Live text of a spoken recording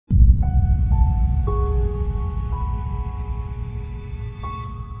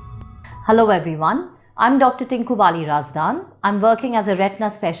Hello everyone, I'm Dr. Tinku Bali Razdan. I'm working as a retina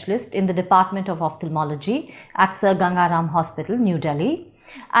specialist in the Department of Ophthalmology at Sir Gangaram Hospital, New Delhi.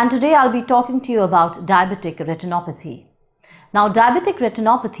 And today I'll be talking to you about diabetic retinopathy. Now, diabetic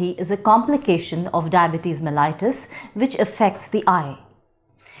retinopathy is a complication of diabetes mellitus which affects the eye.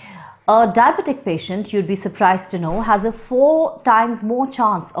 A diabetic patient, you'd be surprised to know, has a 4 times more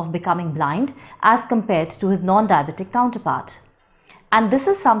chance of becoming blind as compared to his non-diabetic counterpart. And this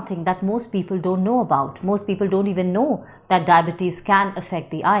is something that most people don't know about. Most people don't even know that diabetes can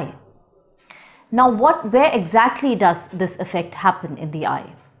affect the eye. Now, where exactly does this effect happen in the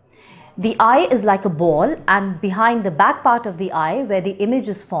eye? The eye is like a ball, and behind the back part of the eye where the image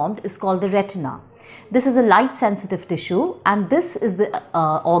is formed is called the retina. This is a light sensitive tissue, and this is the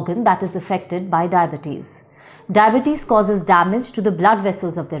organ that is affected by diabetes. Diabetes causes damage to the blood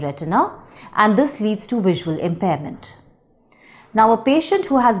vessels of the retina, and this leads to visual impairment. Now, a patient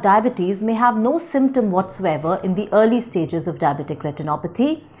who has diabetes may have no symptom whatsoever in the early stages of diabetic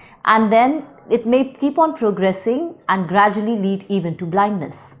retinopathy, and then it may keep on progressing and gradually lead even to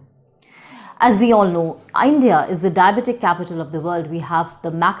blindness. As we all know, India is the diabetic capital of the world. We have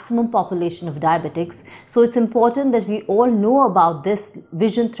the maximum population of diabetics, so it's important that we all know about this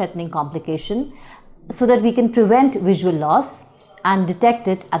vision-threatening complication so that we can prevent visual loss and detect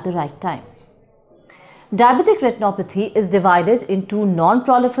it at the right time. Diabetic retinopathy is divided into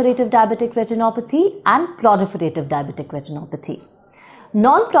non-proliferative diabetic retinopathy and proliferative diabetic retinopathy.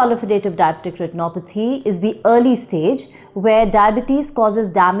 Non-proliferative diabetic retinopathy is the early stage where diabetes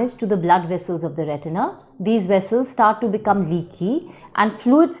causes damage to the blood vessels of the retina. These vessels start to become leaky and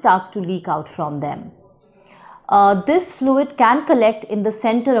fluid starts to leak out from them. This fluid can collect in the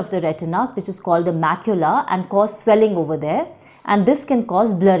center of the retina, which is called the macula, and cause swelling over there, and this can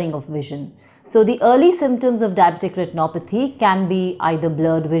cause blurring of vision. So the early symptoms of diabetic retinopathy can be either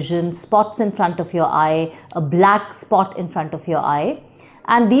blurred vision, spots in front of your eye, a black spot in front of your eye,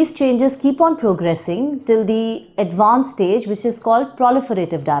 and these changes keep on progressing till the advanced stage, which is called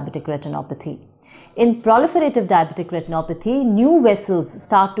proliferative diabetic retinopathy. In proliferative diabetic retinopathy, new vessels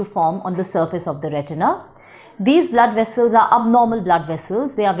start to form on the surface of the retina. These blood vessels are abnormal blood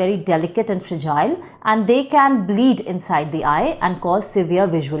vessels. They are very delicate and fragile, and they can bleed inside the eye and cause severe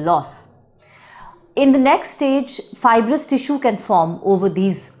visual loss. In the next stage, fibrous tissue can form over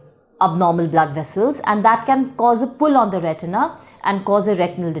these abnormal blood vessels, and that can cause a pull on the retina and cause a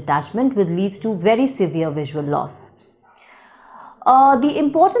retinal detachment, which leads to very severe visual loss. The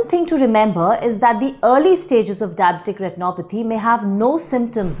important thing to remember is that the early stages of diabetic retinopathy may have no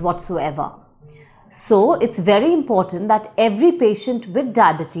symptoms whatsoever. So, it's very important that every patient with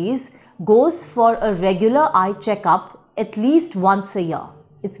diabetes goes for a regular eye checkup at least once a year.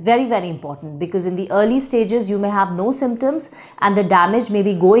 It's very, very important because in the early stages you may have no symptoms and the damage may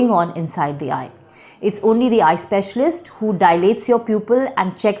be going on inside the eye. It's only the eye specialist who dilates your pupil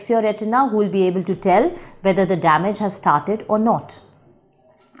and checks your retina who will be able to tell whether the damage has started or not.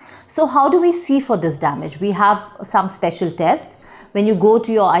 So how do we see for this damage? We have some special test. When you go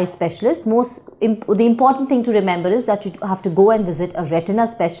to your eye specialist, the important thing to remember is that you have to go and visit a retina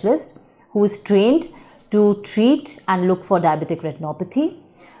specialist who is trained to treat and look for diabetic retinopathy.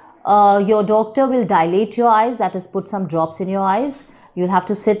 Your doctor will dilate your eyes, that is, put some drops in your eyes. You'll have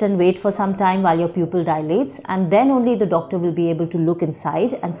to sit and wait for some time while your pupil dilates, and then only the doctor will be able to look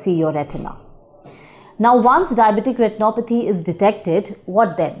inside and see your retina. Now, once diabetic retinopathy is detected,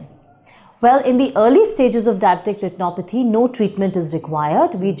 what then? Well, in the early stages of diabetic retinopathy, no treatment is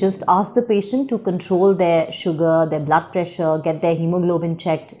required. We just ask the patient to control their sugar, their blood pressure, get their hemoglobin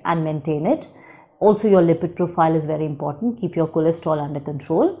checked and maintain it. Also, your lipid profile is very important. Keep your cholesterol under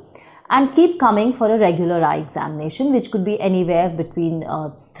control and keep coming for a regular eye examination, which could be anywhere between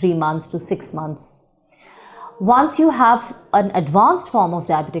 3 months to 6 months. Once you have an advanced form of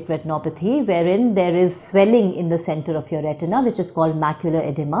diabetic retinopathy, wherein there is swelling in the center of your retina, which is called macular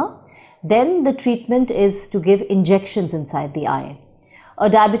edema, then the treatment is to give injections inside the eye. A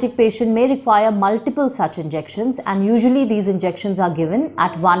diabetic patient may require multiple such injections, and usually these injections are given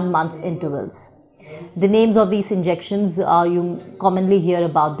at 1 month's intervals. The names of these injections, you commonly hear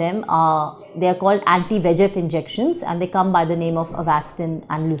about them, they are called anti-VEGF injections, and they come by the name of Avastin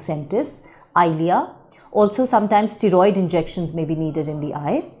and Lucentis, Eylea. Also, sometimes steroid injections may be needed in the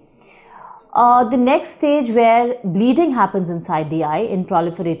eye. The next stage where bleeding happens inside the eye in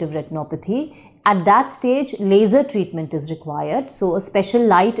proliferative retinopathy, at that stage laser treatment is required. So a special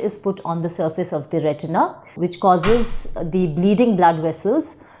light is put on the surface of the retina, which causes the bleeding blood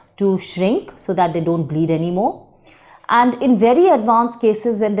vessels to shrink so that they don't bleed anymore. And in very advanced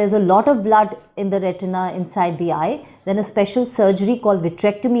cases, when there's a lot of blood in the retina inside the eye, then a special surgery called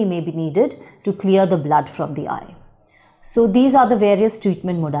vitrectomy may be needed to clear the blood from the eye. So these are the various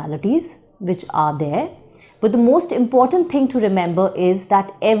treatment modalities which are there. But the most important thing to remember is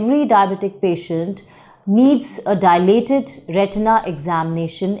that every diabetic patient needs a dilated retina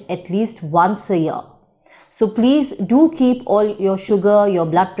examination at least once a year. So please do keep all your sugar, your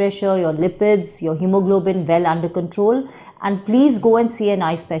blood pressure, your lipids, your hemoglobin well under control, and please go and see an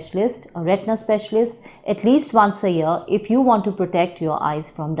eye specialist, a retina specialist, at least once a year if you want to protect your eyes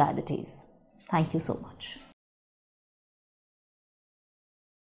from diabetes. Thank you so much.